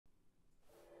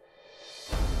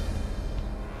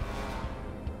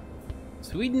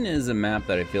Sweden is a map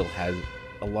that I feel has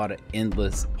a lot of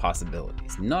endless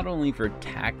possibilities, not only for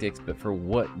tactics, but for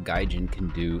what Gaijin can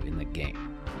do in the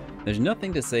game. There's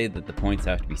nothing to say that the points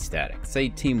have to be static. Say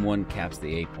Team 1 caps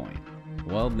the A point.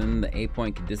 Well, then the A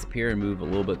point can disappear and move a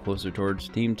little bit closer towards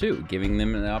Team 2, giving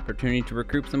them an opportunity to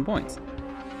recoup some points.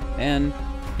 And,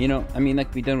 you know, I mean, that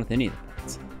could be done with any of the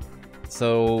points.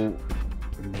 So,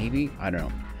 maybe? I don't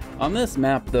know. On this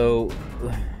map, though,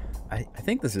 I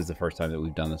think this is the first time that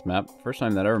we've done this map. First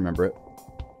time that I remember it.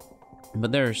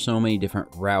 But there are so many different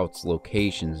routes,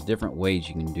 locations, different ways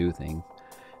you can do things.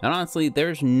 And honestly,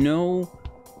 there's no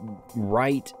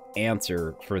right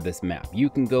answer for this map. You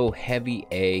can go heavy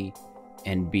A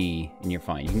and B and you're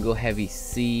fine. You can go heavy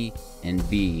C and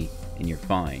B and you're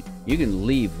fine. You can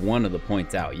leave one of the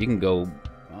points out. You can go,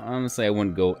 honestly, I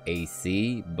wouldn't go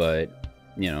AC, but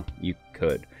you know, you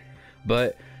could.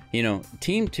 But you know,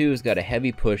 Team 2's got a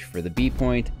heavy push for the B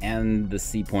point and the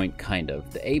C point, kind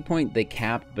of. The A point they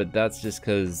capped, but that's just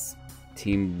because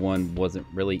Team 1 wasn't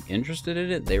really interested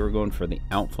in it. They were going for the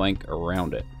outflank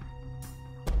around it.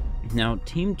 Now,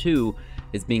 Team 2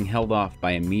 is being held off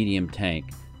by a medium tank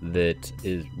that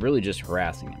is really just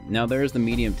harassing him. Now, there's the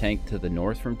medium tank to the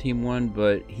north from Team 1,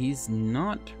 but he's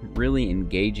not really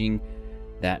engaging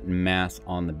that mass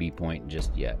on the B point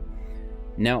just yet.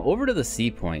 Now, over to the C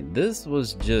point, this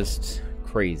was just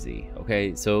crazy,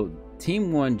 okay? So,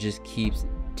 Team 1 just keeps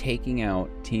taking out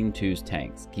Team 2's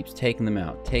tanks, keeps taking them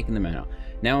out, taking them out.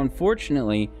 Now,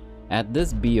 unfortunately, at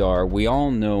this BR, we all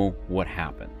know what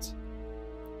happens.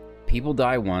 People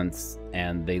die once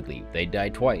and they leave. They die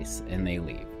twice and they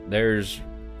leave. There's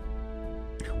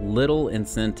little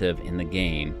incentive in the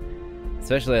game,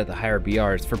 especially at the higher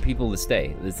BRs, for people to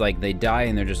stay. It's like they die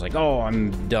and they're just like, oh,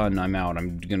 I'm done, I'm out,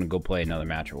 I'm gonna go play another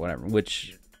match or whatever,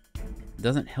 which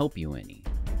doesn't help you any.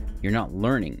 You're not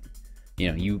learning.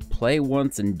 You know, you play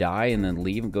once and die and then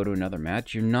leave and go to another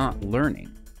match, you're not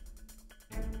learning.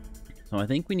 So I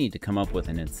think we need to come up with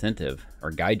an incentive,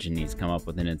 or Gaijin needs to come up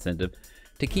with an incentive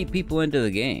to keep people into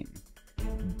the game.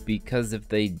 Because if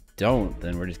they don't,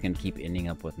 then we're just gonna keep ending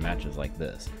up with matches like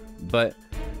this. But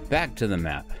back to the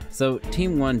map. So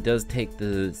Team 1 does take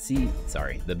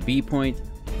the B point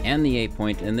and the A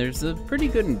point, and there's a pretty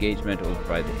good engagement over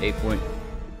by the A point.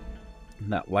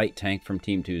 That light tank from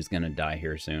Team 2 is gonna die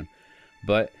here soon.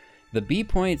 But the B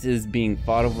point is being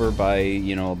fought over by,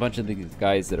 you know, a bunch of these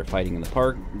guys that are fighting in the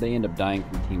park. They end up dying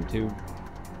from Team 2.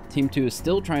 Team 2 is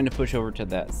still trying to push over to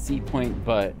that C point,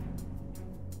 but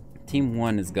Team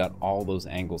 1 has got all those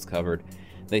angles covered.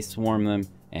 They swarm them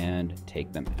and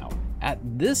take them out. At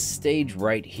this stage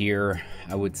right here,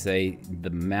 I would say the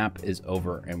map is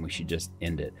over and we should just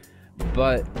end it.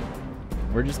 But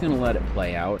we're just gonna let it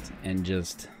play out and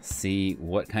just see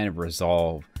what kind of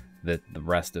resolve that the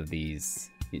rest of these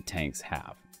tanks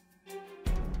have.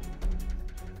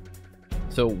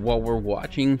 So while we're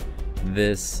watching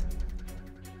this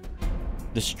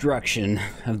destruction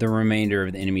of the remainder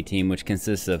of the enemy team, which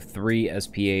consists of 3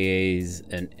 SPAAs,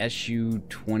 an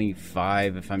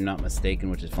SU-25, if I'm not mistaken,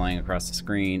 which is flying across the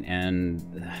screen,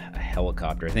 and a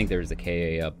helicopter. I think there's a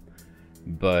KA up,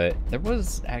 but there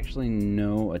was actually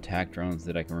no attack drones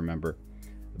that I can remember.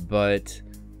 But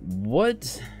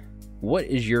what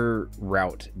is your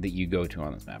route that you go to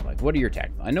on this map? Like, what are your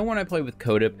tactics? I know when I play with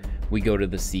Codip, we go to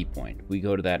the C point. We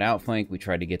go to that outflank, we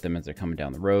try to get them as they're coming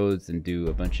down the roads and do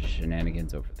a bunch of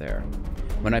shenanigans over there.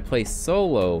 When I play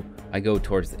solo, I go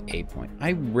towards the A point.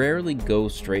 I rarely go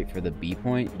straight for the B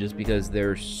point just because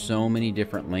there's so many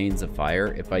different lanes of fire.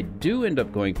 If I do end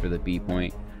up going for the B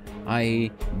point,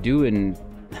 I do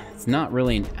it's not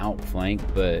really an outflank,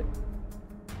 but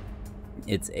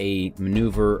it's a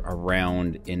maneuver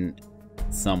around in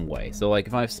some way. So like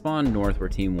if I've spawned north where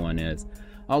Team 1 is,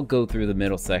 I'll go through the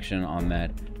middle section on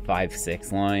that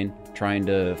 5-6 line, trying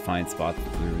to find spots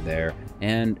through there.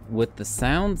 And with the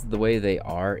sounds the way they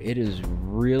are, it is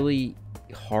really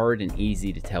hard and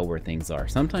easy to tell where things are.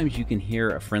 Sometimes you can hear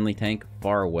a friendly tank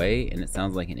far away and it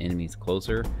sounds like an enemy's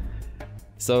closer.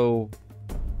 So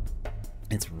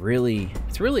it's really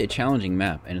a challenging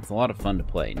map and it's a lot of fun to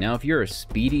play. Now if you're a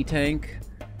speedy tank,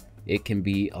 it can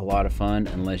be a lot of fun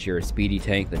unless you're a speedy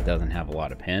tank that doesn't have a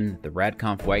lot of pen. The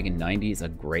Radkampf Wagon 90 is a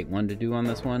great one to do on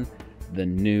this one. The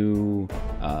new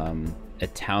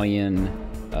Italian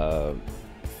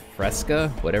Fresca,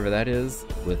 whatever that is,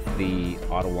 with the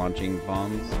auto-launching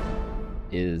bombs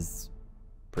is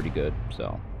pretty good.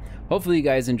 So hopefully you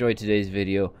guys enjoyed today's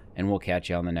video and we'll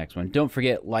catch you on the next one. Don't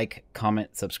forget, like,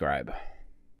 comment, subscribe.